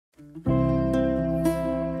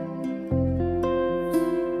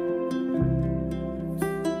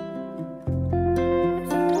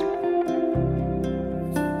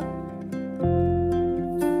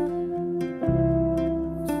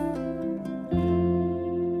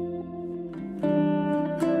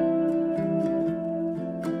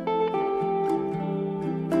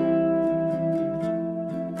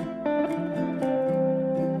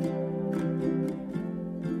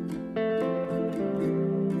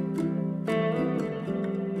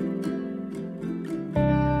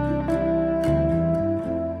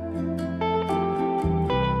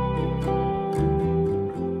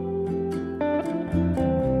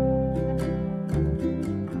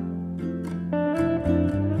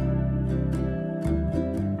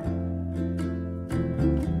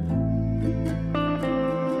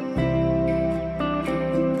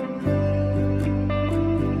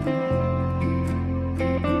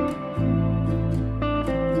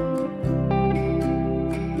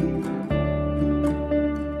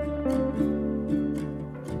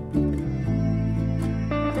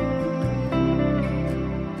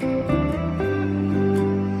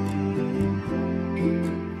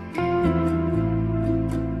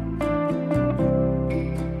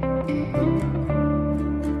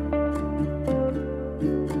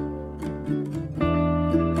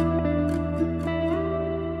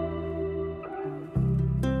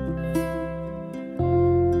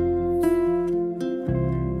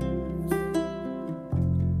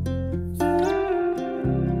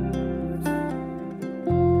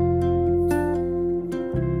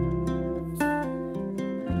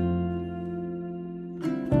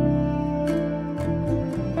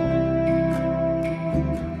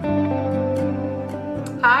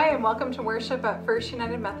Hi, and welcome to worship at First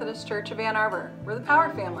United Methodist Church of Ann Arbor. We're the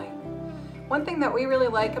Power Family. One thing that we really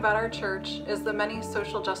like about our church is the many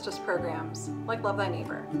social justice programs, like Love Thy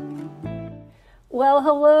Neighbor. Well,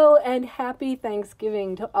 hello and happy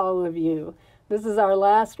Thanksgiving to all of you. This is our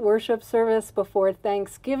last worship service before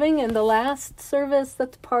Thanksgiving and the last service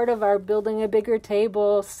that's part of our Building a Bigger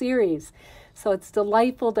Table series. So it's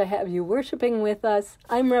delightful to have you worshiping with us.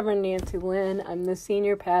 I'm Reverend Nancy Lynn. I'm the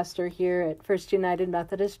senior pastor here at First United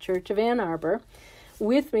Methodist Church of Ann Arbor.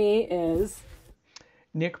 With me is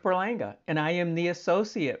Nick Berlanga, and I am the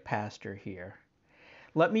associate pastor here.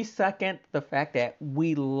 Let me second the fact that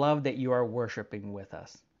we love that you are worshiping with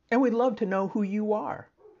us, and we'd love to know who you are.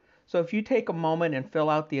 So if you take a moment and fill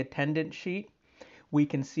out the attendance sheet, we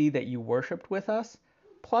can see that you worshiped with us.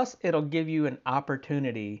 Plus, it'll give you an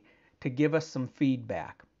opportunity to give us some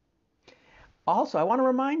feedback. Also, I want to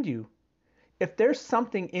remind you, if there's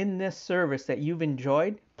something in this service that you've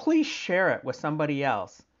enjoyed, please share it with somebody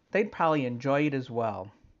else. They'd probably enjoy it as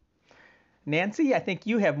well. Nancy, I think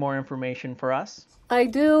you have more information for us. I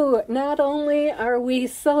do. Not only are we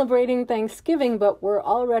celebrating Thanksgiving, but we're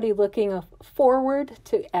already looking forward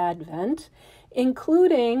to Advent,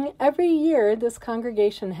 including every year this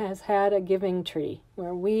congregation has had a giving tree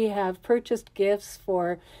where we have purchased gifts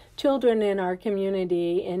for children in our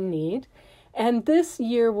community in need. And this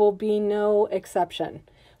year will be no exception.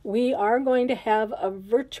 We are going to have a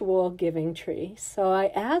virtual giving tree. So I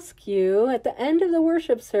ask you at the end of the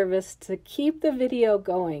worship service to keep the video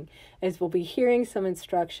going, as we'll be hearing some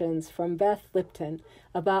instructions from Beth Lipton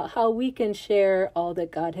about how we can share all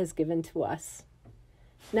that God has given to us.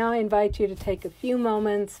 Now I invite you to take a few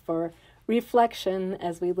moments for reflection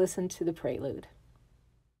as we listen to the prelude.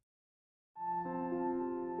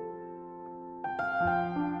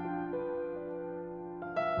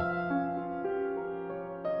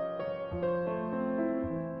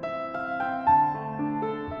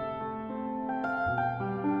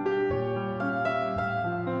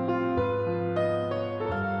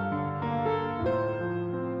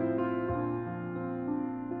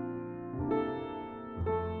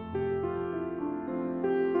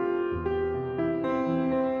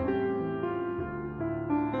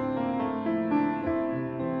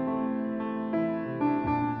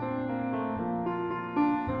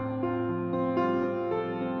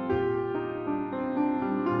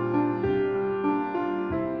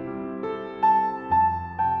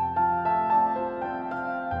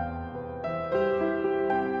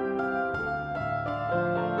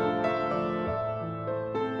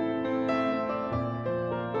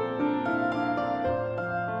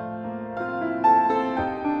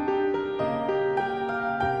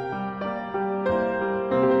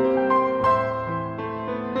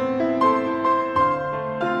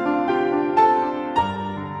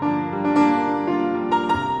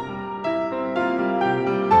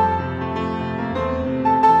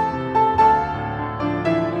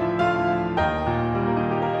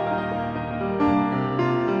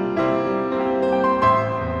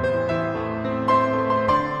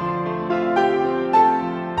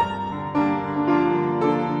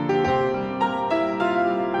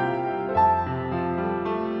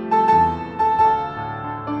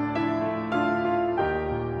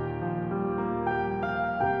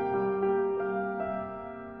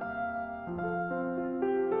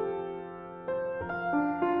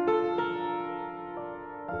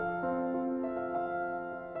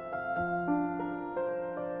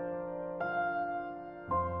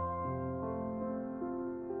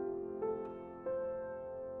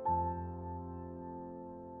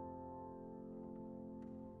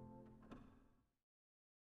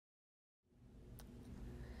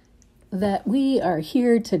 That we are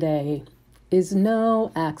here today is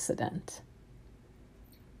no accident.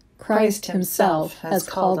 Christ himself has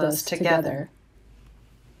called us together.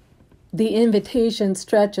 The invitation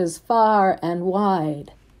stretches far and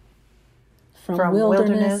wide, from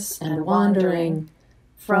wilderness and wandering,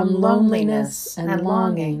 from loneliness and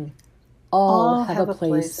longing, all have a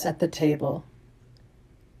place at the table.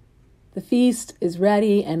 The feast is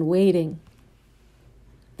ready and waiting.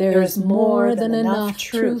 There is more than enough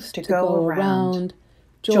truth to go around.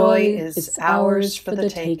 Joy is ours for the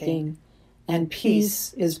taking, and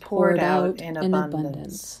peace is poured out in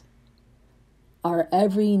abundance. Our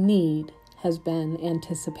every need has been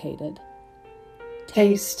anticipated.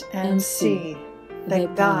 Taste and see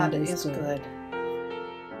that God is good.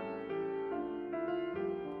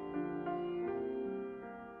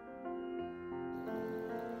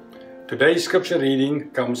 Today's scripture reading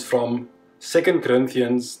comes from 2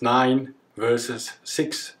 Corinthians 9, verses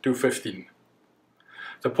 6 to 15.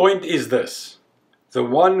 The point is this: the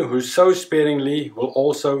one who sows sparingly will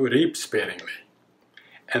also reap sparingly,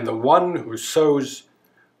 and the one who sows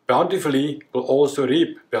bountifully will also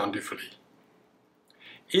reap bountifully.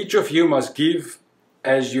 Each of you must give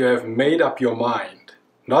as you have made up your mind,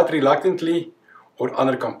 not reluctantly or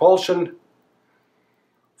under compulsion,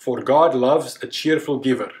 for God loves a cheerful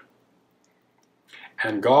giver.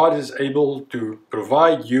 And God is able to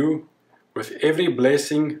provide you with every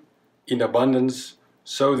blessing in abundance,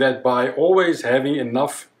 so that by always having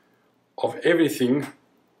enough of everything,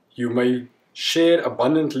 you may share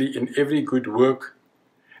abundantly in every good work,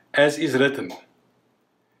 as is written,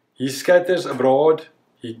 He scatters abroad,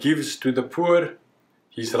 He gives to the poor,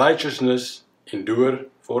 His righteousness endure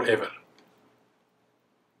forever.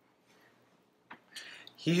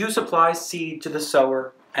 He who supplies seed to the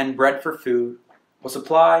sower and bread for food will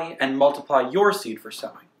supply and multiply your seed for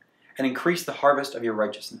sowing, and increase the harvest of your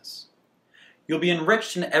righteousness. You'll be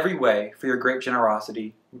enriched in every way for your great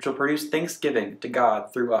generosity, which will produce thanksgiving to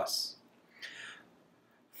God through us.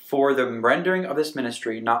 For the rendering of this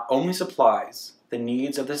ministry not only supplies the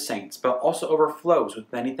needs of the saints, but also overflows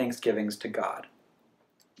with many thanksgivings to God.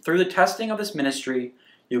 Through the testing of this ministry,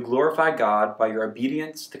 you glorify God by your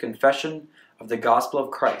obedience to confession of the gospel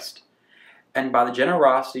of Christ, and by the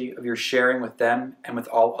generosity of your sharing with them and with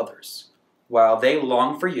all others, while they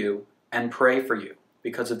long for you and pray for you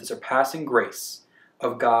because of the surpassing grace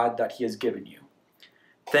of God that He has given you.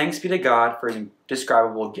 Thanks be to God for His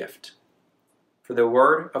indescribable gift. For the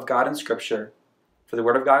Word of God in Scripture, for the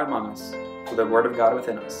Word of God among us, for the Word of God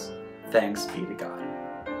within us, thanks be to God.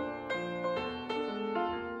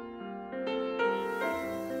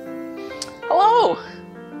 Hello!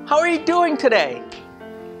 How are you doing today?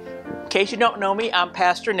 In case you don't know me, I'm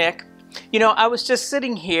Pastor Nick. You know, I was just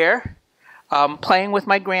sitting here playing with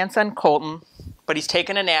my grandson Colton, but he's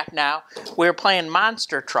taking a nap now. We were playing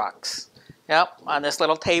monster trucks, on this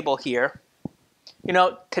little table here. You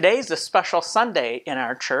know, today's a special Sunday in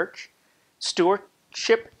our church,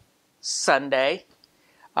 Stewardship Sunday.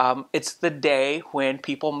 It's the day when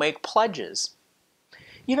people make pledges.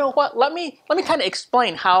 You know what? Let me kind of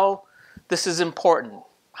explain how this is important,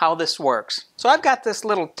 how this works. So I've got this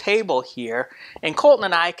little table here, and Colton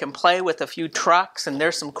and I can play with a few trucks, and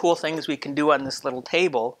there's some cool things we can do on this little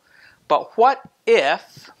table. But what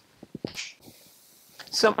if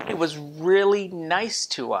somebody was really nice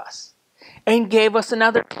to us and gave us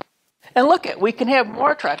another? And look at, we can have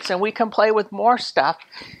more trucks and we can play with more stuff.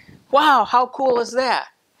 Wow, how cool is that?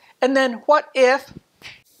 And then what if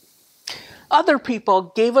other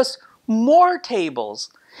people gave us more tables?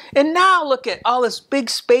 And now look at all this big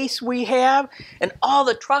space we have and all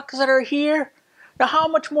the trucks that are here. Now how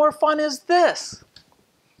much more fun is this?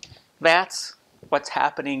 That's what's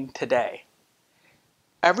happening today.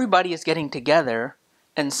 Everybody is getting together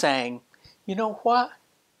and saying, you know what?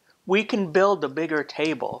 We can build a bigger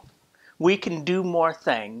table. We can do more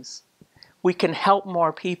things. We can help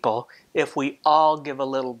more people if we all give a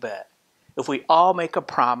little bit. If we all make a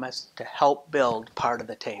promise to help build part of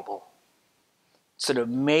the table. It's an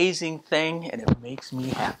amazing thing, and it makes me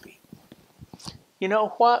happy. You know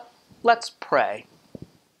what? Let's pray.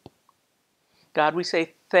 God, we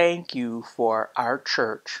say thank you for our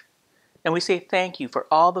church. And we say thank you for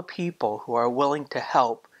all the people who are willing to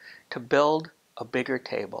help to build a bigger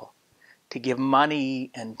table, to give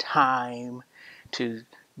money and time, to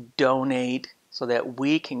donate so that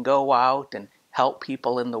we can go out and help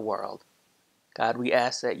people in the world. God, we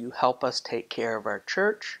ask that you help us take care of our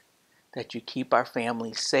church, that you keep our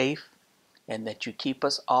families safe, and that you keep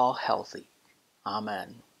us all healthy.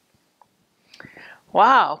 Amen.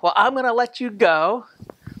 Wow, well, I'm going to let you go.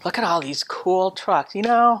 Look at all these cool trucks. You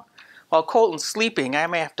know, While Colton's sleeping, I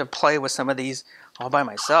may have to play with some of these all by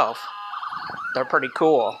myself. They're pretty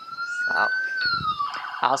cool. So,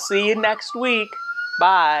 I'll see you next week.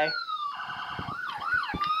 Bye.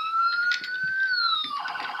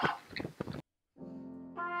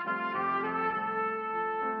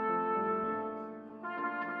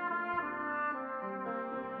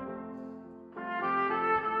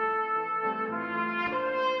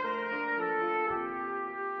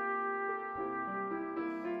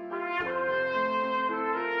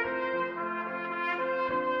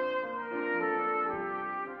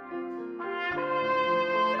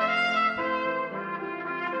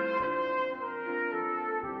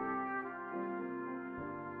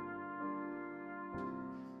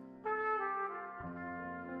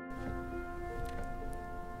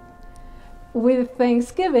 With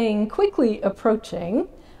Thanksgiving quickly approaching,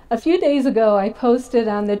 a few days ago I posted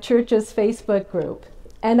on the church's Facebook group,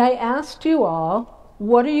 and I asked you all,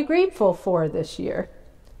 what are you grateful for this year?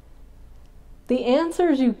 The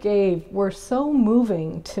answers you gave were so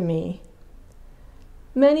moving to me.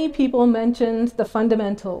 Many people mentioned the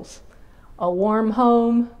fundamentals: a warm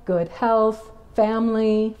home, good health,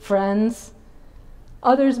 family, friends.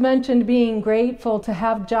 Others mentioned being grateful to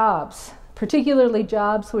have jobs, particularly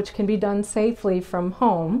jobs which can be done safely from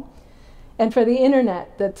home, and for the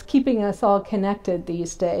internet that's keeping us all connected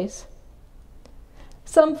these days.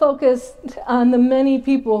 Some focused on the many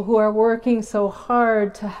people who are working so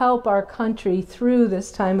hard to help our country through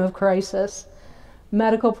this time of crisis: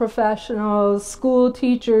 medical professionals, school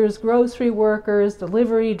teachers, grocery workers,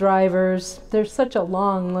 delivery drivers. There's such a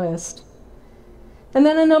long list. And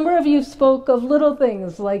then a number of you spoke of little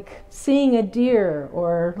things like seeing a deer,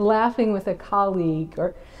 or laughing with a colleague,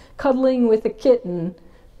 or cuddling with a kitten,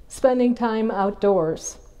 spending time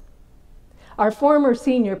outdoors. Our former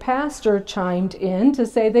senior pastor chimed in to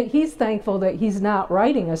say that he's thankful that he's not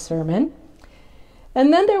writing a sermon.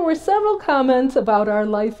 And then there were several comments about our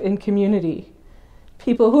life in community.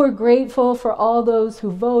 People who are grateful for all those who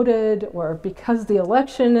voted, or because the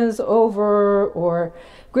election is over, or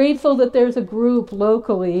grateful that there's a group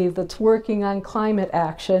locally that's working on climate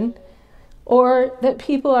action, or that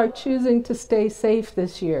people are choosing to stay safe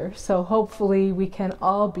this year, so hopefully we can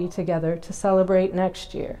all be together to celebrate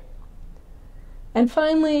next year. And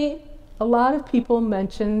finally, a lot of people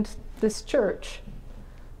mentioned this church,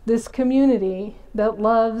 this community that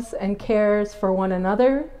loves and cares for one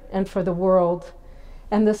another and for the world,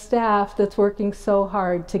 and the staff that's working so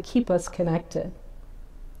hard to keep us connected.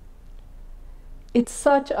 It's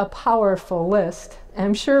such a powerful list, and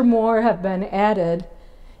I'm sure more have been added.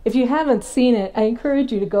 If you haven't seen it, I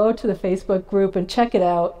encourage you to go to the Facebook group and check it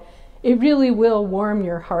out. It really will warm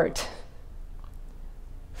your heart.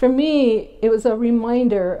 For me, it was a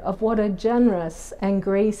reminder of what a generous and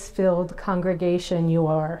grace-filled congregation you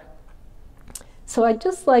are. So I'd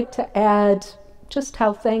just like to add just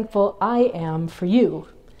how thankful I am for you.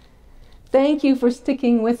 Thank you for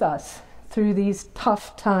sticking with us through these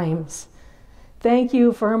tough times. Thank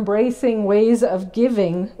you for embracing ways of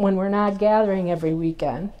giving when we're not gathering every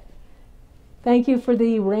weekend. Thank you for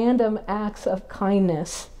the random acts of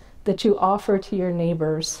kindness that you offer to your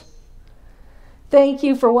neighbors. Thank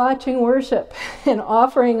you for watching worship and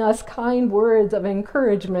offering us kind words of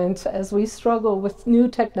encouragement as we struggle with new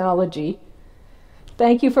technology.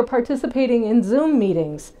 Thank you for participating in Zoom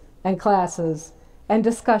meetings and classes and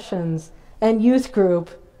discussions and youth group,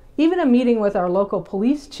 even a meeting with our local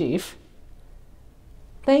police chief.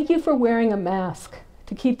 Thank you for wearing a mask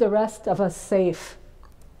to keep the rest of us safe.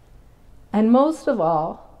 And most of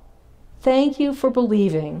all, thank you for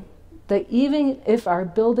believing that even if our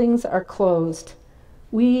buildings are closed,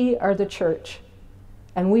 we are the church,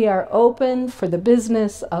 and we are open for the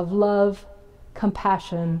business of love,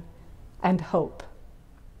 compassion, and hope.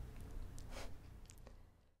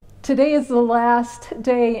 Today is the last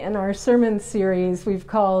day in our sermon series we've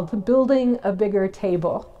called Building a Bigger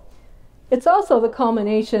Table. It's also the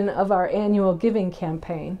culmination of our annual giving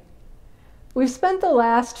campaign. We've spent the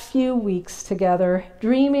last few weeks together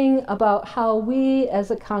dreaming about how we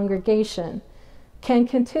as a congregation can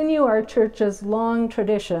continue our church's long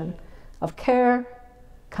tradition of care,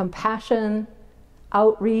 compassion,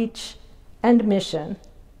 outreach, and mission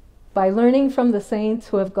by learning from the saints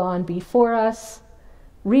who have gone before us,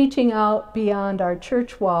 reaching out beyond our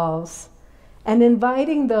church walls, and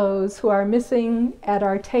inviting those who are missing at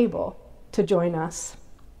our table to join us.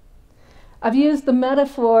 I've used the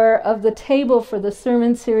metaphor of the table for the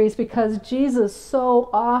sermon series because Jesus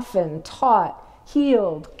so often taught,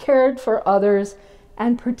 healed, cared for others,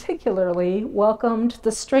 and particularly welcomed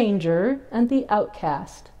the stranger and the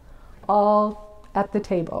outcast, all at the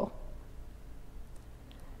table.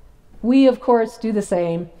 We, of course, do the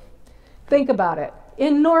same. Think about it.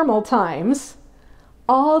 In normal times,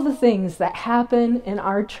 all the things that happen in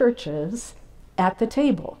our churches at the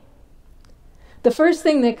table. The first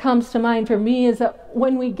thing that comes to mind for me is that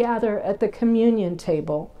when we gather at the communion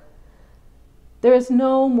table, there is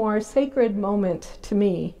no more sacred moment to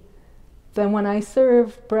me than when I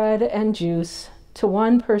serve bread and juice to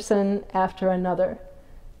one person after another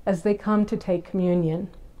as they come to take communion.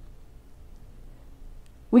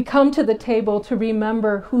 We come to the table to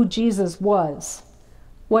remember who Jesus was,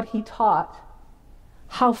 what he taught,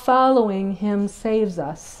 how following him saves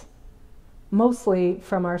us, mostly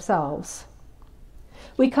from ourselves.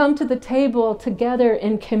 We come to the table together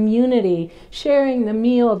in community, sharing the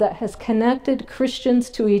meal that has connected Christians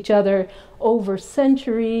to each other over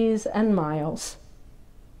centuries and miles.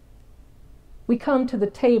 We come to the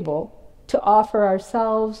table to offer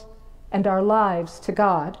ourselves and our lives to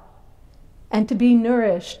God, and to be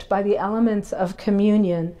nourished by the elements of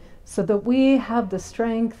communion so that we have the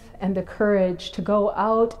strength and the courage to go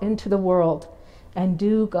out into the world and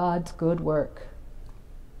do God's good work.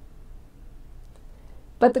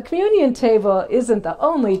 But the communion table isn't the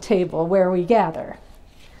only table where we gather.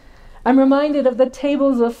 I'm reminded of the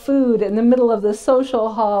tables of food in the middle of the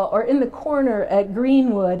social hall or in the corner at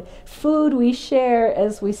Greenwood, food we share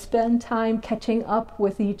as we spend time catching up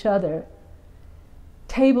with each other.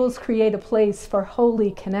 Tables create a place for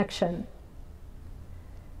holy connection.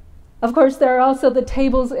 Of course, there are also the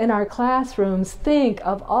tables in our classrooms. Think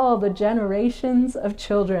of all the generations of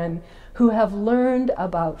children who have learned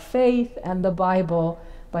about faith and the Bible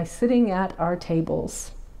by sitting at our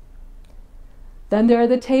tables. Then there are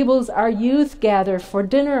the tables our youth gather for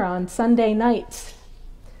dinner on Sunday nights.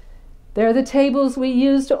 There are the tables we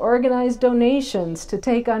use to organize donations, to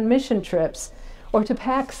take on mission trips, or to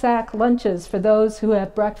pack sack lunches for those who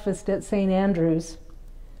have breakfast at St. Andrew's.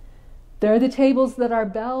 There are the tables that our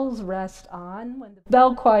bells rest on when the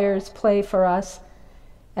bell choirs play for us,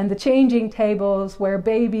 and the changing tables where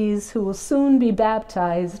babies who will soon be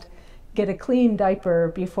baptized get a clean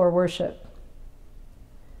diaper before worship.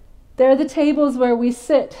 There are the tables where we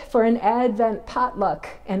sit for an Advent potluck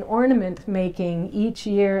and ornament making each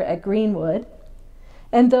year at Greenwood,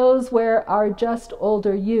 and those where our just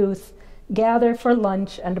older youth gather for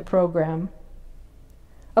lunch and a program.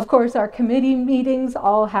 Of course, our committee meetings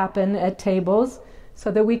all happen at tables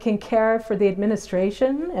so that we can care for the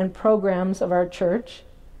administration and programs of our church.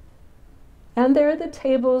 And there are the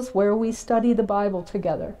tables where we study the Bible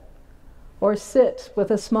together, or sit with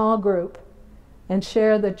a small group and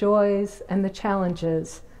share the joys and the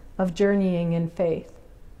challenges of journeying in faith.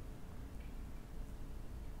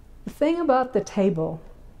 The thing about the table,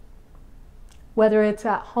 whether it's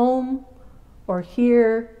at home or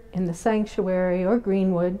here in the sanctuary or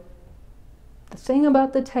Greenwood, the thing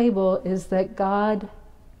about the table is that God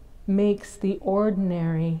makes the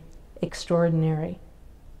ordinary extraordinary.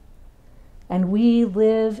 And we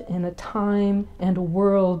live in a time and a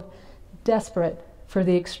world desperate for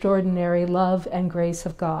the extraordinary love and grace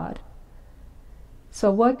of God.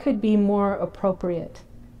 So what could be more appropriate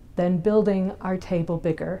than building our table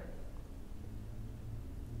bigger?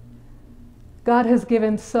 God has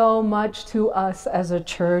given so much to us as a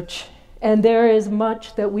church, and there is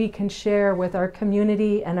much that we can share with our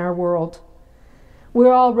community and our world.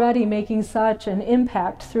 We're already making such an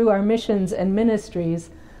impact through our missions and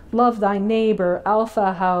ministries, Love Thy Neighbor,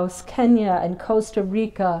 Alpha House, Kenya, and Costa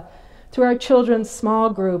Rica, through our children's small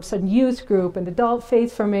groups and youth group and adult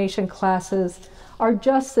faith formation classes, our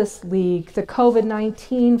Justice League, the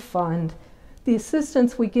COVID-19 Fund, the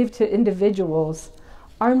assistance we give to individuals,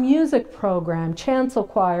 our music program, chancel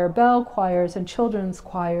choir, bell choirs, and children's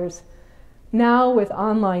choirs, now with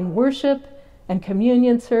online worship and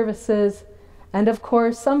communion services, and of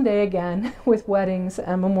course, someday again, with weddings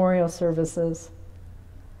and memorial services.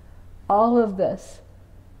 All of this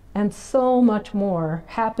and so much more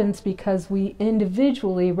happens because we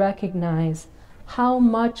individually recognize how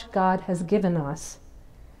much God has given us,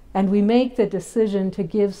 and we make the decision to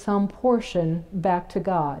give some portion back to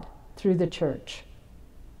God through the church.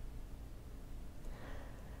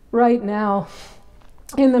 Right now,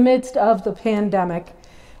 in the midst of the pandemic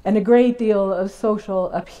and a great deal of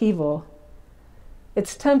social upheaval,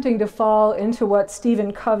 it's tempting to fall into what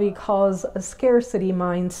Stephen Covey calls a scarcity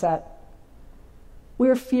mindset.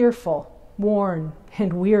 We're fearful, worn,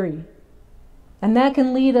 and weary, and that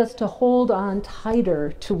can lead us to hold on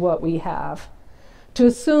tighter to what we have, to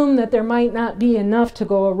assume that there might not be enough to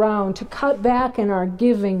go around, to cut back in our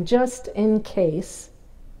giving just in case.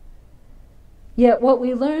 Yet what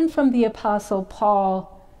we learn from the Apostle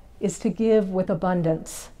Paul is to give with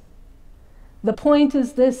abundance. The point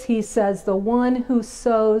is this, he says, the one who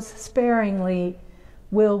sows sparingly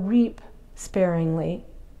will reap sparingly,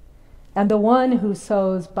 and the one who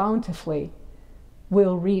sows bountifully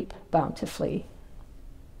will reap bountifully.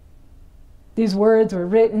 These words were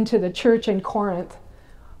written to the church in Corinth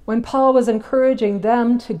when Paul was encouraging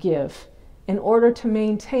them to give in order to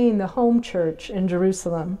maintain the home church in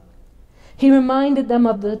Jerusalem. He reminded them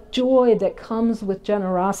of the joy that comes with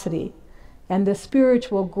generosity and the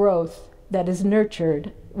spiritual growth that is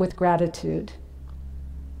nurtured with gratitude.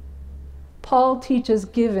 Paul teaches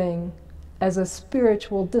giving as a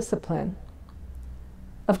spiritual discipline.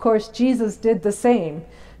 Of course, Jesus did the same.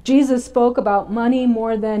 Jesus spoke about money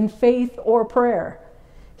more than faith or prayer.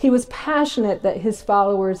 He was passionate that his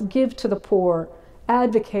followers give to the poor,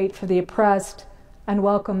 advocate for the oppressed, and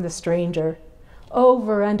welcome the stranger.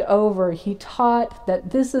 Over and over, he taught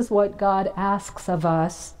that this is what God asks of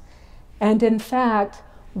us. And in fact,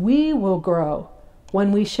 we will grow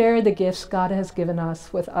when we share the gifts God has given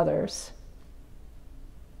us with others.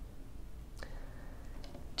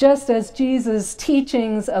 Just as Jesus'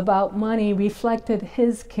 teachings about money reflected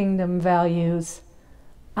his kingdom values,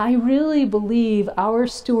 I really believe our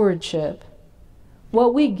stewardship,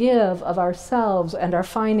 what we give of ourselves and our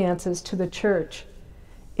finances to the church,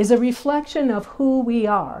 is a reflection of who we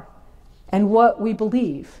are and what we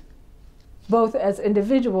believe, both as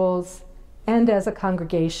individuals and as a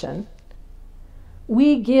congregation.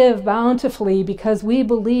 We give bountifully because we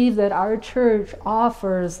believe that our church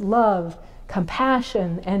offers love,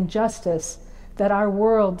 compassion, and justice that our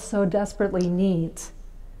world so desperately needs.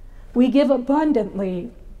 We give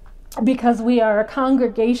abundantly because we are a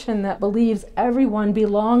congregation that believes everyone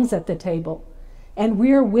belongs at the table, and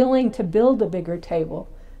we're willing to build a bigger table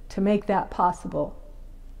to make that possible.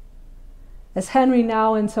 As Henry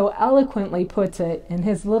Nouwen so eloquently puts it in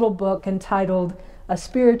his little book entitled A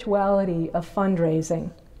Spirituality of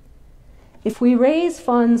Fundraising, if we raise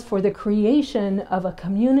funds for the creation of a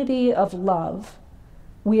community of love,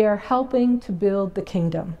 we are helping to build the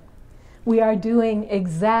kingdom. We are doing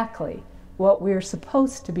exactly what we're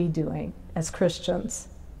supposed to be doing as Christians.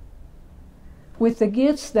 With the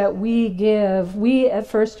gifts that we give, we at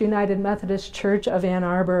First United Methodist Church of Ann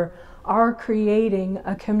Arbor are creating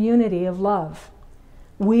a community of love.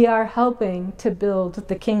 We are helping to build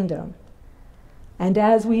the kingdom. And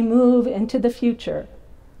as we move into the future,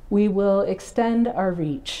 we will extend our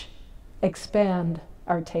reach, expand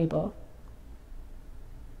our table.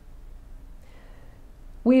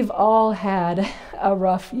 We've all had a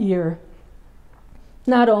rough year.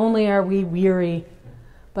 Not only are we weary,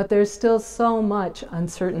 but there's still so much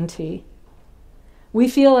uncertainty. We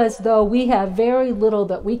feel as though we have very little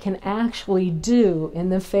that we can actually do in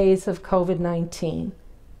the face of COVID-19.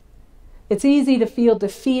 It's easy to feel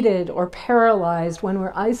defeated or paralyzed when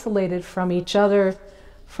we're isolated from each other,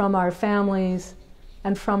 from our families,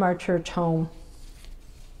 and from our church home.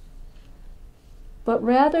 But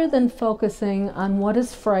rather than focusing on what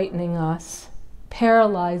is frightening us,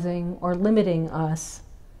 paralyzing, or limiting us,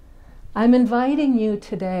 I'm inviting you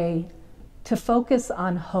today to focus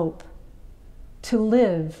on hope, to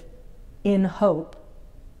live in hope.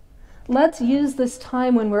 Let's use this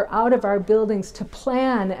time when we're out of our buildings to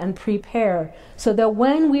plan and prepare so that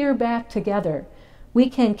when we're back together, we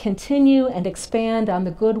can continue and expand on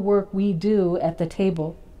the good work we do at the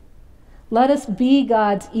table. Let us be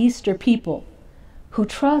God's Easter people who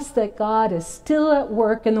trust that God is still at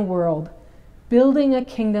work in the world, building a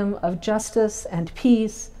kingdom of justice and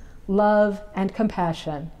peace, love and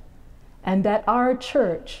compassion, and that our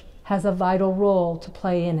church has a vital role to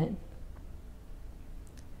play in it.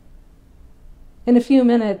 In a few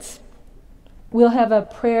minutes, we'll have a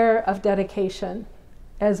prayer of dedication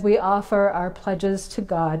as we offer our pledges to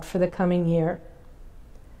God for the coming year.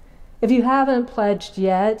 If you haven't pledged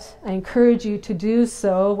yet, I encourage you to do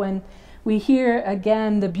so when we hear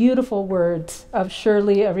again the beautiful words of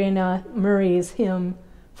Shirley Arena Murray's hymn,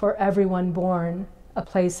 For Everyone Born, a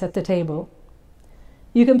Place at the Table.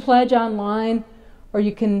 You can pledge online, or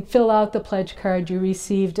you can fill out the pledge card you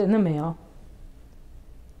received in the mail.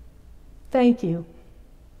 Thank you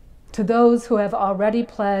to those who have already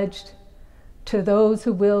pledged, to those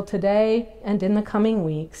who will today and in the coming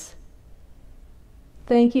weeks.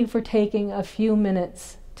 Thank you for taking a few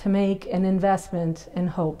minutes to make an investment in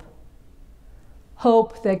hope.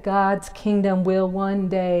 Hope that God's kingdom will one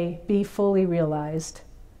day be fully realized.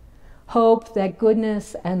 Hope that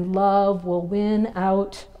goodness and love will win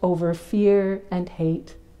out over fear and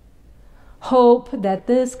hate. Hope that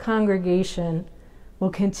this congregation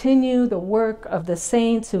will continue the work of the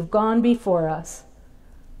saints who've gone before us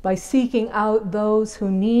by seeking out those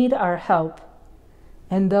who need our help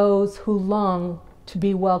and those who long to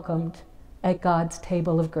be welcomed at God's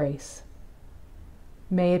table of grace.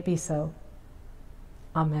 May it be so.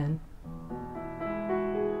 Amen.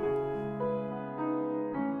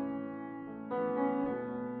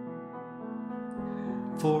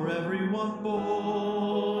 For everyone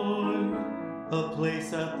born, a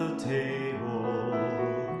place at the table.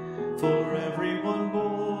 For everyone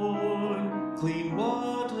born, clean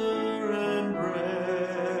water and bread.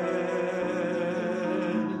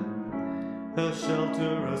 A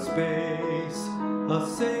shelter, a space, a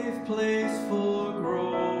safe place for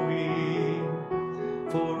growing.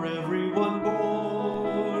 For everyone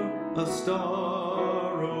born, a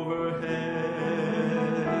star overhead.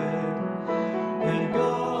 And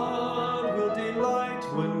God will delight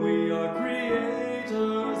when we are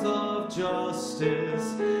creators of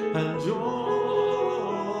justice and joy,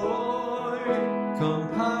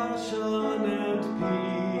 compassion and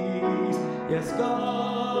peace. Yes,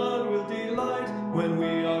 God will delight when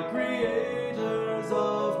we are creators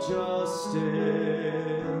of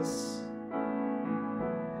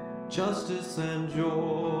justice and joy.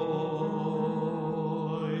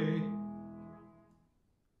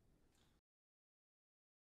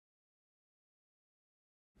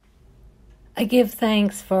 I give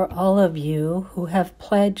thanks for all of you who have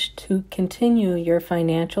pledged to continue your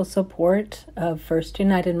financial support of First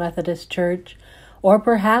United Methodist Church, or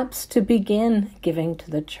perhaps to begin giving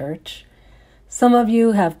to the church. Some of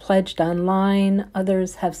you have pledged online,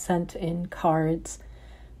 others have sent in cards.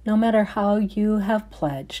 No matter how you have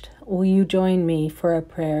pledged, will you join me for a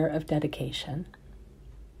prayer of dedication?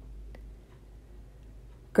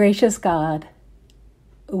 Gracious God,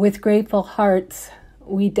 with grateful hearts,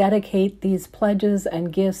 we dedicate these pledges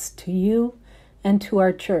and gifts to you and to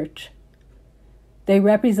our church. They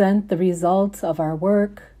represent the results of our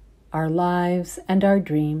work, our lives, and our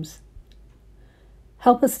dreams.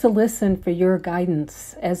 Help us to listen for your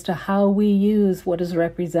guidance as to how we use what is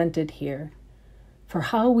represented here, for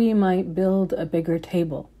how we might build a bigger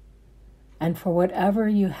table, and for whatever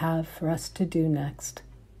you have for us to do next.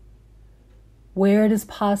 Where it is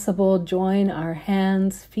possible, join our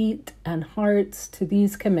hands, feet, and hearts to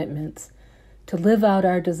these commitments, to live out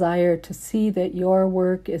our desire to see that your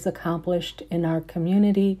work is accomplished in our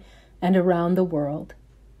community and around the world.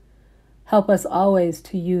 Help us always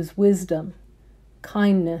to use wisdom,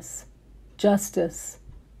 kindness, justice,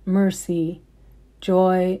 mercy,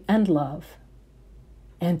 joy, and love,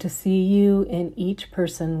 and to see you in each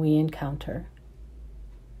person we encounter.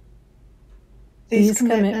 These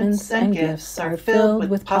commitments and gifts are filled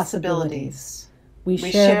with possibilities. We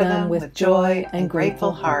share them with joy and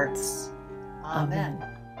grateful hearts. Amen.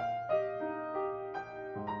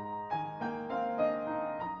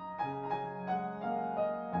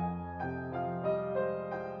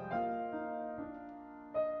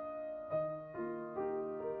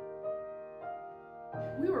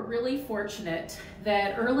 We were really fortunate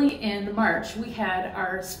that early in March we had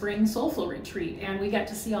our spring soulful retreat, and we got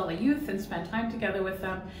to see all the youth and spend time together with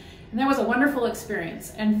them, and that was a wonderful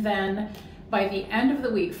experience. And then by the end of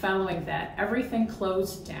the week following that, everything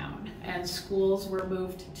closed down and schools were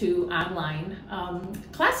moved to online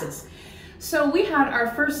classes. So we had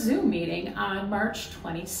our first Zoom meeting on March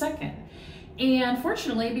 22nd. And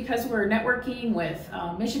fortunately, because we're networking with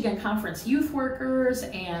Michigan Conference youth workers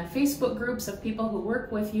and Facebook groups of people who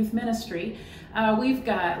work with youth ministry, we've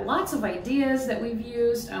got lots of ideas that we've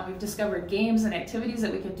used. We've discovered games and activities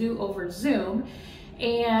that we can do over Zoom.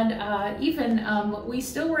 And even we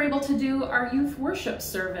still were able to do our youth worship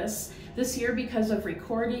service this year because of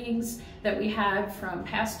recordings that we had from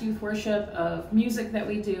past youth worship of music that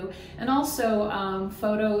we do, and also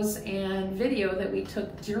photos and video that we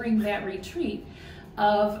took during that retreat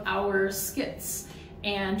of our skits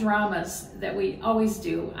and dramas that we always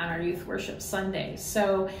do on our youth worship Sunday.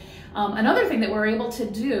 So another thing that we're able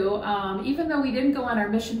to do, even though we didn't go on our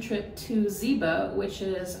mission trip to Ziba, which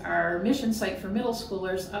is our mission site for middle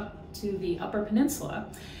schoolers up to the Upper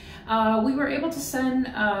Peninsula, we were able to send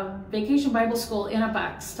Vacation Bible School in a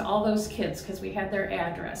box to all those kids because we had their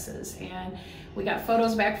addresses, and we got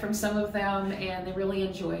photos back from some of them and they really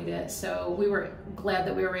enjoyed it. So we were glad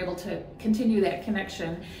that we were able to continue that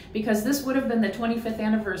connection, because this would have been the 25th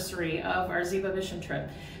anniversary of our Ziba mission trip.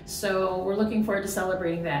 So we're looking forward to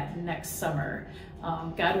celebrating that next summer,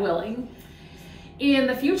 God willing. In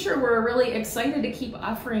the future, we're really excited to keep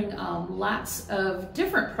offering lots of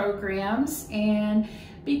different programs, and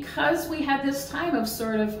because we had this time of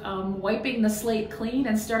sort of wiping the slate clean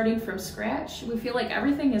and starting from scratch, we feel like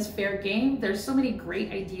everything is fair game. There's so many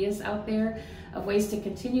great ideas out there of ways to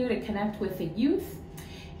continue to connect with the youth.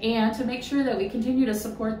 and to make sure that we continue to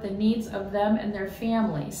support the needs of them and their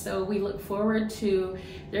families. So we look forward to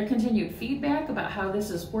their continued feedback about how this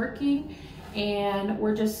is working, and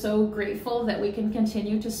we're just so grateful that we can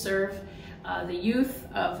continue to serve the youth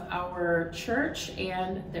of our church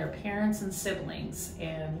and their parents and siblings,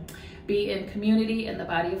 and be in community in the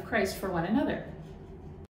body of Christ for one another.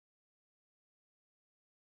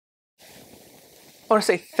 I want to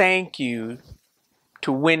say thank you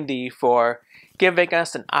to Wendy for giving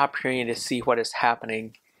us an opportunity to see what is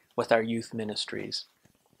happening with our youth ministries.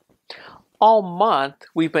 All month,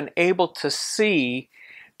 we've been able to see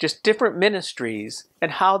just different ministries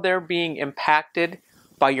and how they're being impacted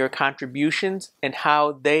by your contributions and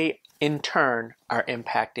how they, in turn, are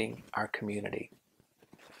impacting our community.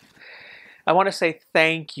 I want to say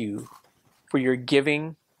thank you for your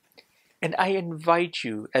giving, and I invite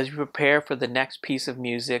you, as you prepare for the next piece of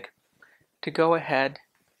music, to go ahead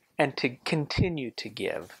and to continue to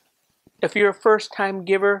give. If you're a first-time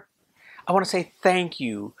giver, I want to say thank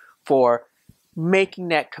you for making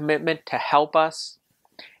that commitment to help us.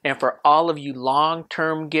 And for all of you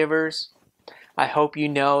long-term givers, I hope you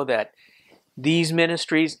know that these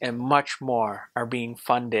ministries and much more are being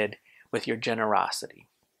funded with your generosity.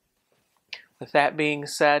 With that being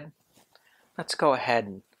said, let's go ahead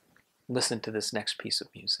and listen to this next piece of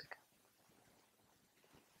music.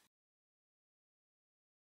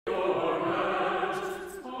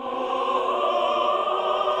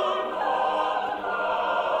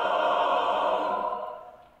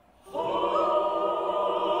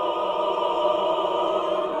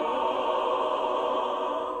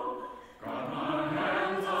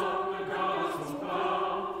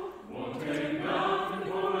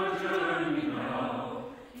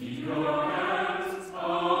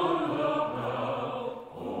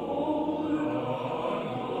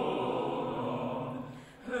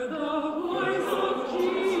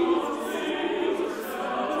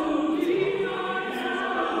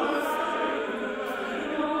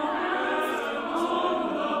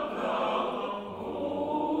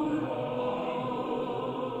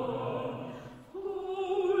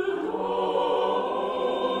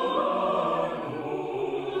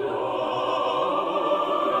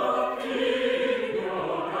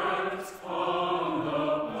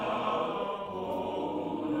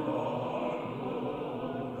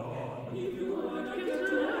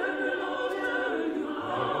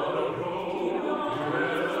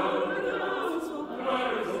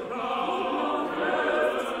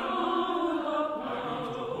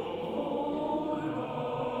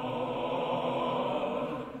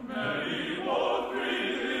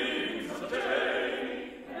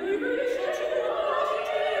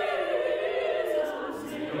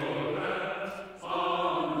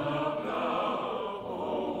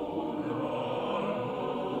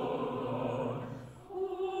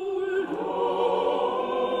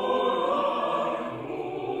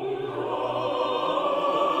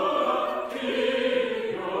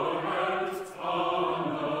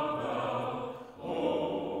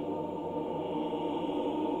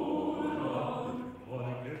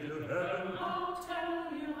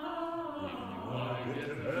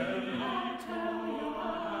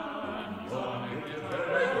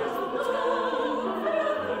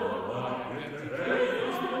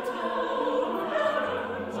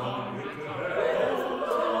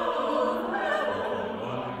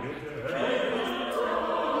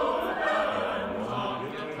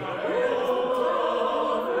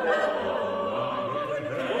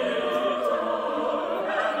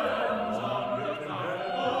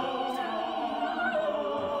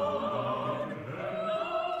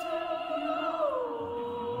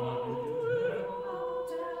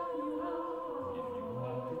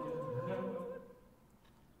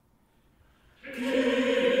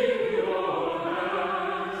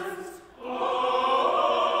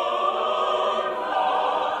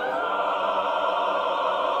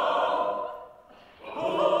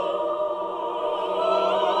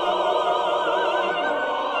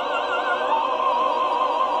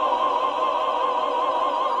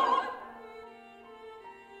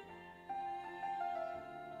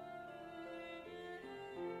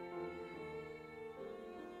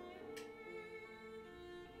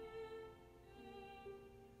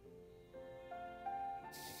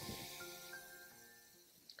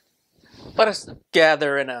 Let us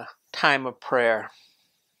gather in a time of prayer.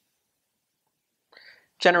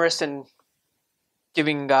 Generous and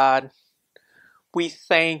giving God, we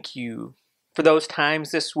thank you for those times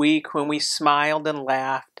this week when we smiled and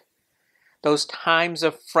laughed, those times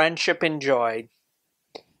of friendship and joy,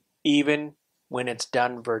 even when it's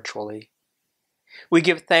done virtually. We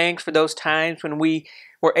give thanks for those times when we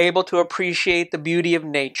were able to appreciate the beauty of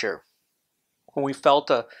nature, when we felt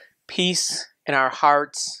a peace in our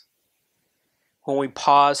hearts, when we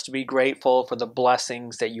paused to be grateful for the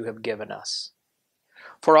blessings that you have given us.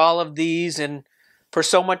 For all of these and for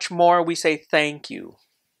so much more, we say thank you.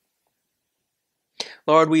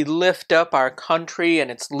 Lord, we lift up our country and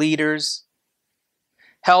its leaders.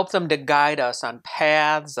 Help them to guide us on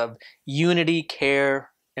paths of unity,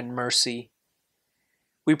 care, and mercy.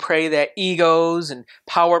 We pray that egos and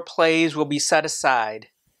power plays will be set aside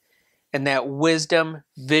and that wisdom,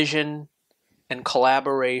 vision, and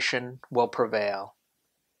collaboration will prevail.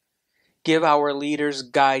 Give our leaders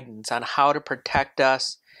guidance on how to protect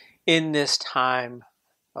us in this time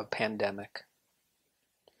of pandemic.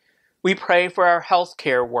 We pray for our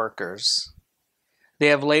healthcare workers. They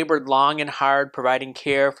have labored long and hard providing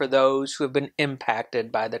care for those who have been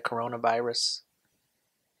impacted by the coronavirus.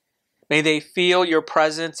 May they feel your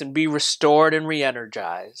presence and be restored and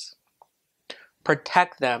re-energized.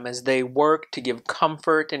 Protect them as they work to give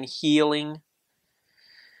comfort and healing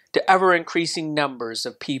to ever-increasing numbers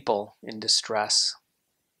of people in distress.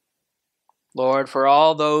 Lord, for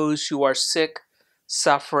all those who are sick,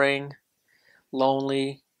 suffering,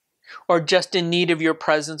 lonely, or just in need of your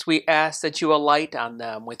presence, we ask that you alight on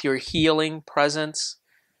them with your healing presence,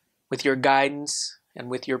 with your guidance, and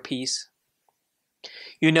with your peace.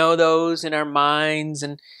 You know those in our minds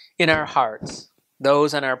and in our hearts,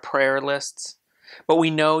 those on our prayer lists, but we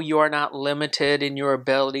know you are not limited in your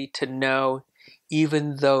ability to know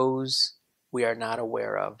even those we are not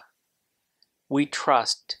aware of. We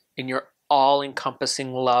trust in your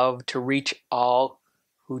all-encompassing love to reach all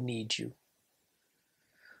who need you.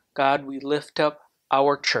 God, we lift up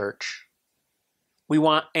our church. We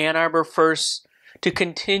want Ann Arbor First to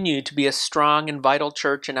continue to be a strong and vital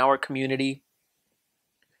church in our community.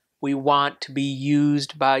 We want to be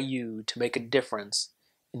used by you to make a difference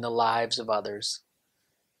in the lives of others.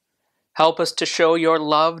 Help us to show your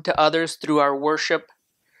love to others through our worship,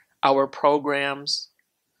 our programs,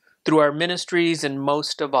 through our ministries, and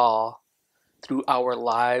most of all, through our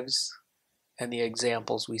lives and the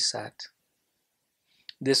examples we set.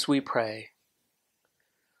 This we pray.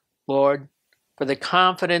 Lord, for the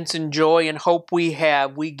confidence and joy and hope we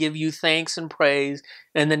have, we give you thanks and praise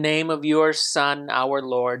in the name of your Son, our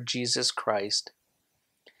Lord Jesus Christ.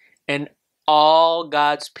 And all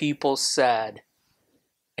God's people said,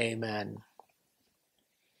 Amen.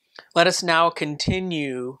 Let us now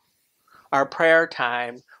continue our prayer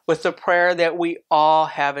time with the prayer that we all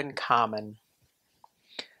have in common.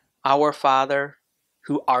 Our Father,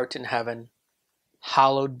 who art in heaven,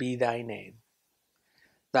 hallowed be thy name.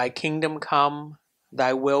 Thy kingdom come,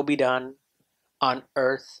 thy will be done, on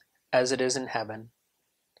earth as it is in heaven.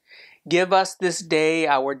 Give us this day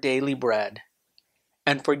our daily bread,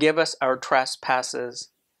 and forgive us our trespasses,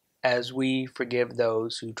 as we forgive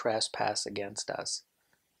those who trespass against us.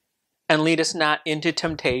 And lead us not into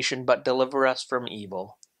temptation, but deliver us from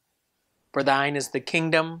evil. For thine is the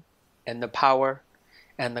kingdom, and the power,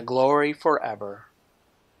 and the glory forever.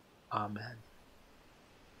 Amen.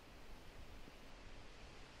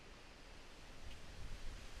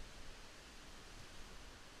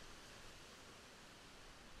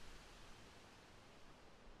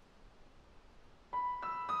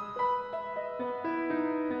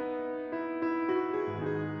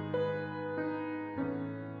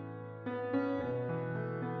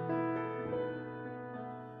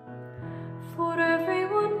 For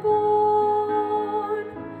everyone born,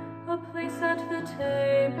 a place at the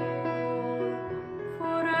table.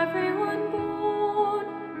 For everyone born,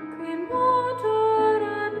 clean water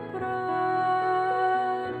and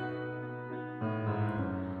bread.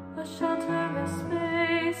 A shelter, a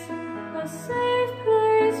space, a safe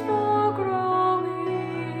place for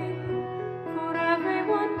growing. For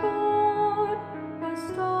everyone born, a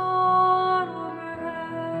star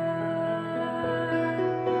overhead.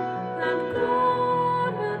 And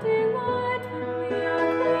God will delight when we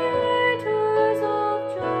are creators of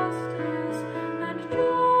justice and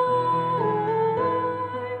joy,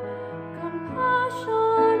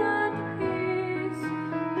 compassion and peace.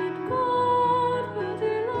 And God will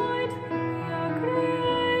delight when we are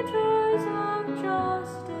creators of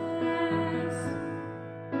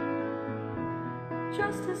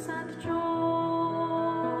justice and joy.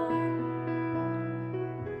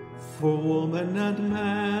 For woman and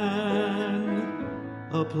man,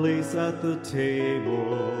 a place at the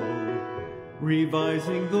table,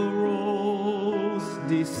 revising the roles,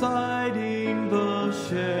 deciding the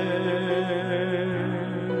share,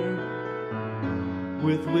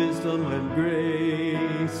 with wisdom and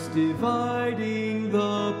grace, dividing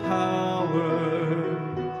the power,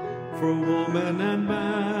 for woman and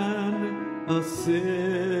man, a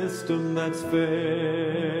system that's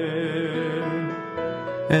fair.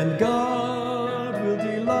 And God will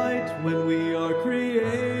delight when we are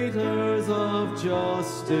creators of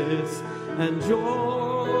justice and joy,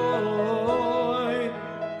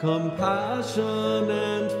 compassion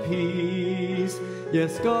and peace.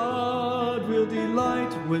 Yes, God will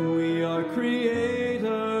delight when we are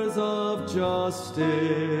creators of justice,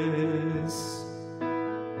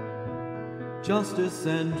 justice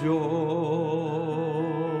and joy.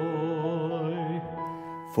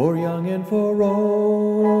 For young and for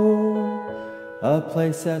old, a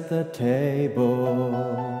place at the table,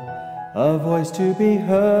 a voice to be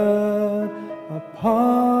heard, a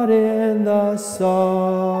part in the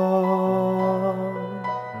song.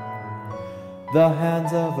 The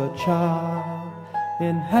hands of a child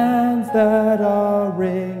in hands that are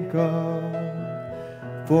wrinkled,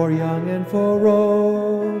 for young and for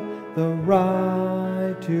old, the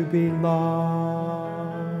right to belong.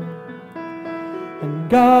 And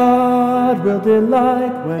God will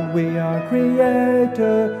delight when we are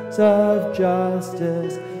creators of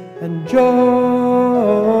justice and joy,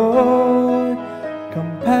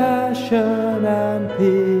 compassion and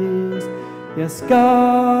peace. Yes,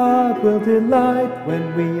 God will delight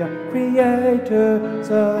when we are creators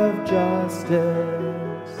of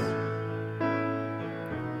justice,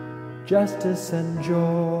 justice and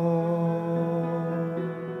joy.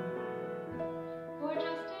 For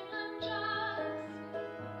just and unjust,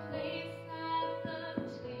 place at the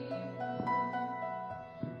table,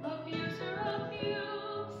 abuser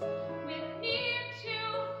abuse with need to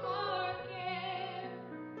forgive.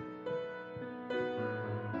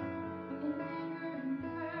 In anger and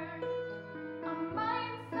hurt, a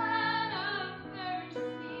mindset of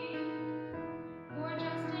mercy. For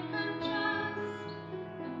just and unjust,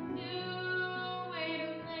 a new way to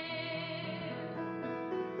live.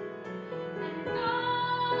 And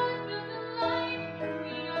God will delight when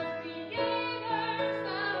we are creators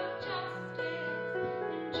of justice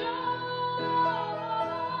and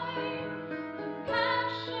joy,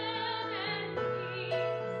 compassion and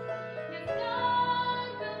peace. Yes, God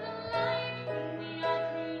will delight when we are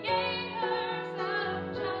creators of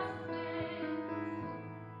justice,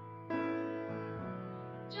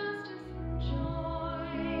 justice and joy.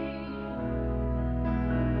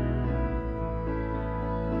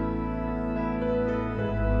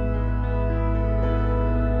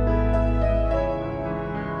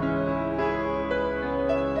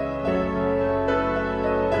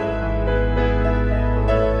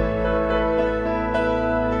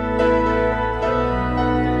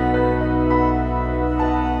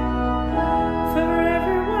 For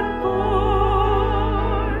everyone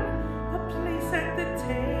born, a place at the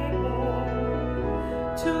table,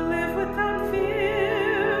 to live without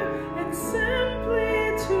fear and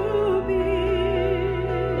simply to be,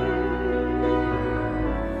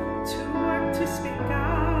 to work, to speak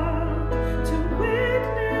out, to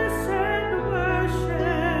witness and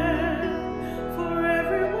worship. For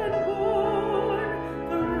everyone born,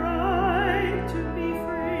 the right to be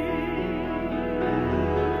free.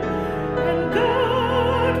 And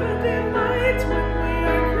God will delight when we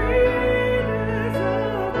are creators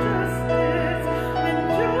of justice and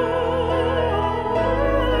joy,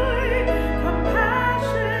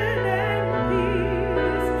 compassion and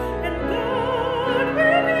peace. And God will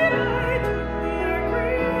delight when we are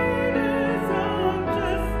creators of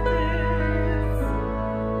justice,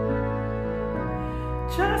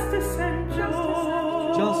 justice and joy,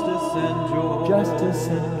 Justice and joy. justice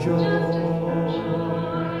and joy.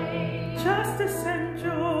 Justice and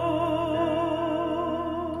joy.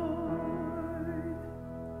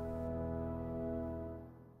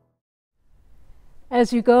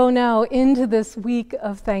 As you go now into this week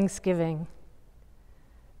of Thanksgiving,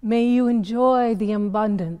 may you enjoy the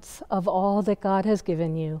abundance of all that God has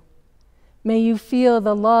given you. May you feel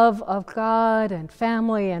the love of God and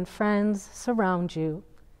family and friends surround you.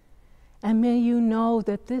 And may you know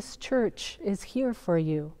that this church is here for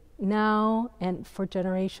you now and for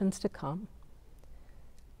generations to come.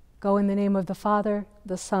 Go in the name of the Father,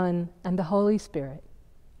 the Son, and the Holy Spirit.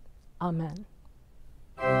 Amen.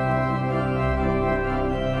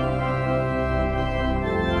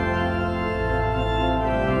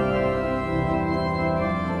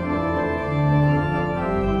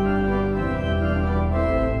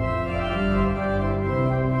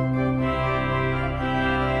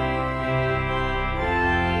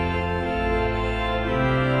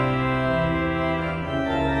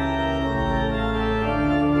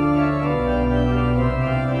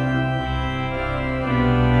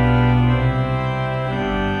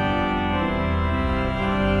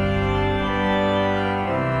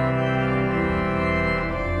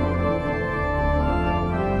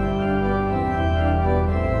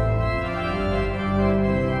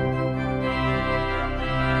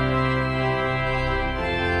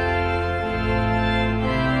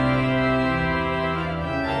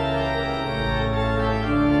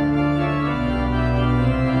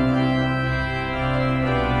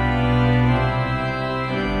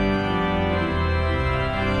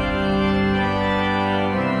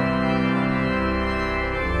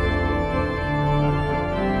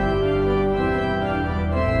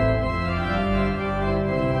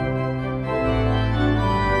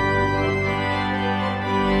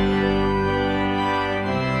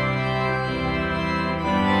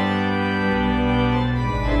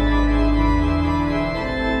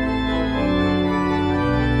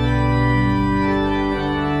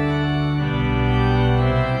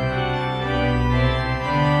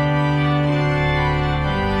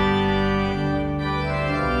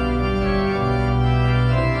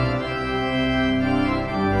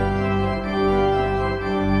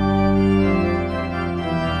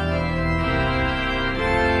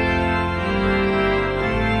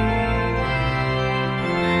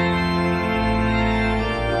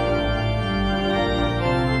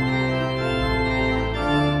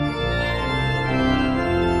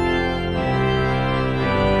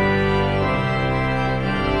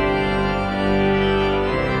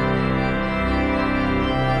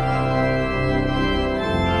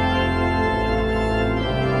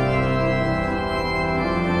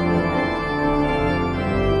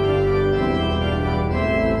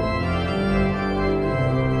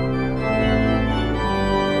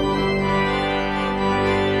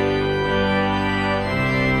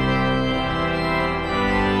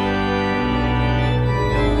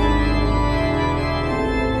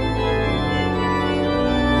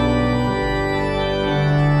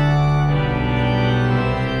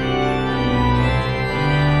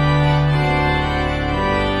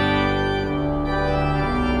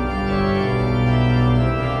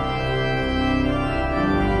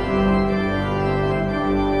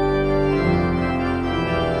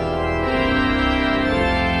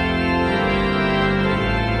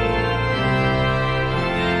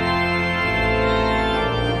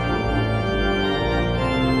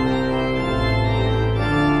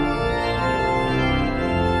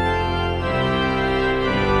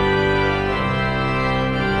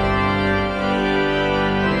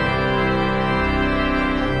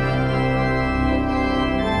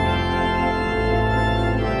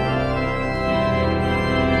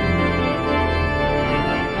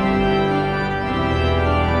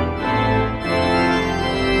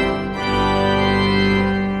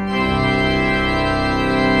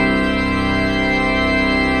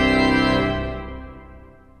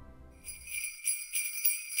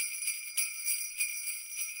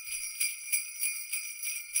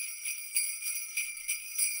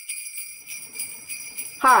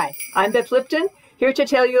 Hi, I'm Beth Lipton, here to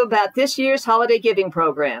tell you about this year's holiday giving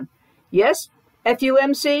program. Yes,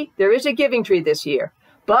 FUMC, there is a giving tree this year,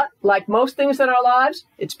 but like most things in our lives,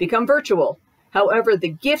 it's become virtual. However, the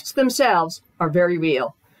gifts themselves are very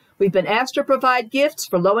real. We've been asked to provide gifts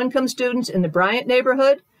for low-income students in the Bryant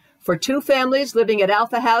neighborhood, for 2 families living at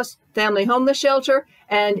Alpha House Family Homeless Shelter,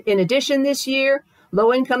 and in addition this year,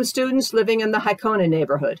 low-income students living in the Hicona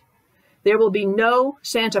neighborhood. There will be no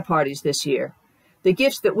Santa parties this year. The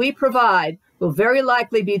gifts that we provide will very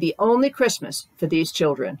likely be the only Christmas for these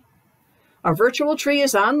children. Our virtual tree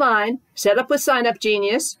is online, set up with Sign Up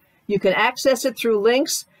Genius. You can access it through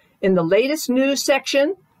links in the latest news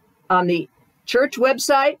section on the church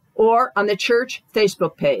website or on the church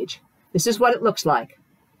Facebook page. This is what it looks like.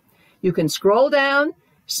 You can scroll down,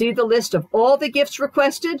 see the list of all the gifts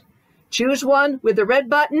requested, choose one with the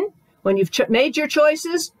red button. When you've made your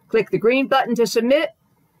choices, click the green button to submit,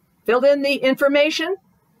 fill in the information,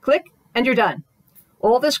 click, and you're done.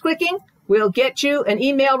 All this clicking will get you an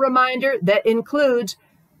email reminder that includes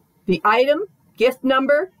the item, gift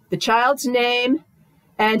number, the child's name,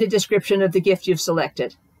 and a description of the gift you've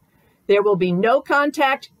selected. There will be no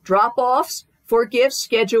contact drop-offs for gifts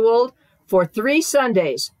scheduled for 3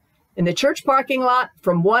 Sundays in the church parking lot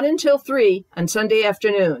from 1 until 3 on Sunday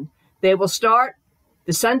afternoon. They will start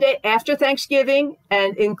the Sunday after Thanksgiving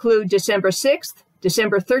and include December 6th.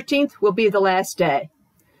 December 13th will be the last day.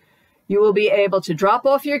 You will be able to drop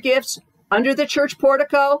off your gifts under the church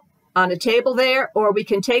portico, on a table there, or we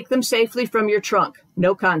can take them safely from your trunk.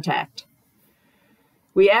 No contact.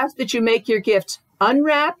 We ask that you make your gifts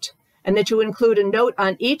unwrapped and that you include a note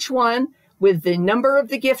on each one with the number of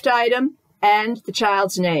the gift item and the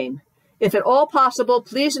child's name. If at all possible,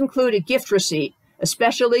 please include a gift receipt,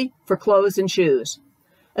 especially for clothes and shoes.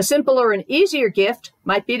 A simpler and easier gift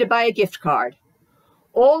might be to buy a gift card.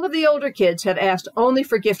 All of the older kids have asked only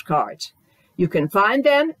for gift cards. You can find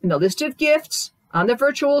them in the list of gifts on the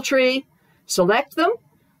virtual tree. Select them.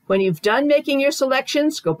 When you've done making your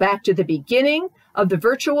selections, go back to the beginning of the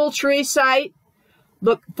virtual tree site.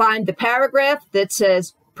 Find the paragraph that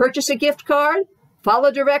says purchase a gift card,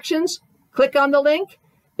 follow directions, click on the link.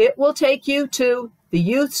 It will take you to the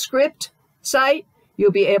youth script site.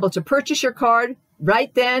 You'll be able to purchase your card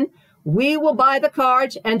right then. We will buy the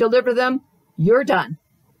cards and deliver them. You're done.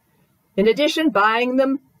 In addition, buying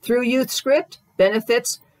them through Youth Script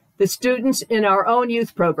benefits the students in our own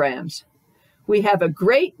youth programs. We have a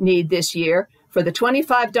great need this year for the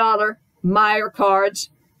 $25 Meyer cards,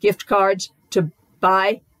 gift cards, to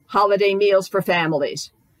buy holiday meals for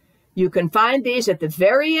families. You can find these at the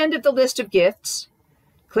very end of the list of gifts.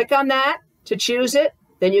 Click on that to choose it.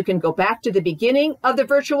 Then you can go back to the beginning of the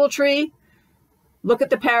virtual tree. Look at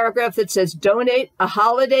the paragraph that says donate a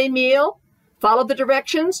holiday meal. Follow the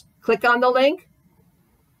directions. Click on the link.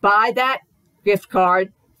 Buy that gift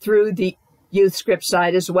card through the Youth Script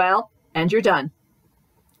site as well, and you're done.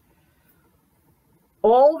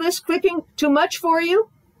 All this clicking too much for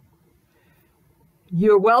you?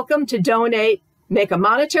 You're welcome to donate. Make a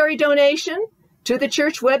monetary donation to the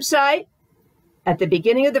church website. At the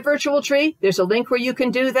beginning of the virtual tree, there's a link where you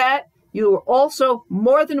can do that. You are also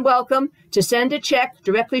more than welcome to send a check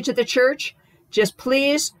directly to the church. Just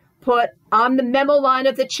please put on the memo line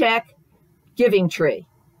of the check, Giving Tree.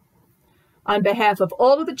 On behalf of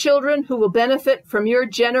all of the children who will benefit from your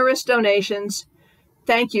generous donations,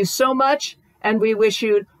 thank you so much, and we wish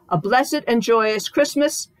you a blessed and joyous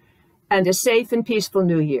Christmas and a safe and peaceful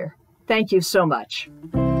New Year. Thank you so much.